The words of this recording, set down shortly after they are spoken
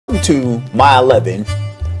to Levin.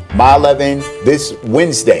 Levin this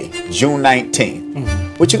Wednesday, June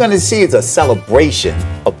 19th. What you're going to see is a celebration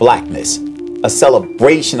of blackness, a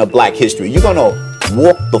celebration of black history. You're going to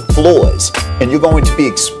walk the floors and you're going to be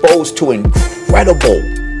exposed to incredible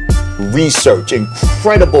research,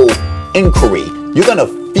 incredible inquiry. You're going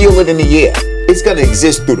to feel it in the air. It's going to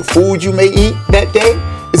exist through the food you may eat that day.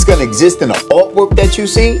 It's going to exist in the artwork that you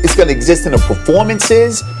see. It's going to exist in the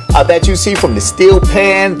performances that you see, from the steel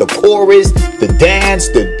pan, the chorus, the dance,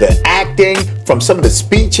 the acting, from some of the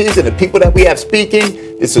speeches and the people that we have speaking.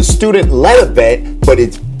 It's a student-led event, but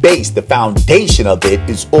it's based, the foundation of it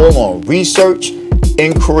is all on research,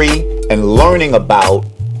 inquiry, and learning about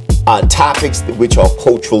topics which are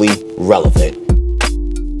culturally relevant.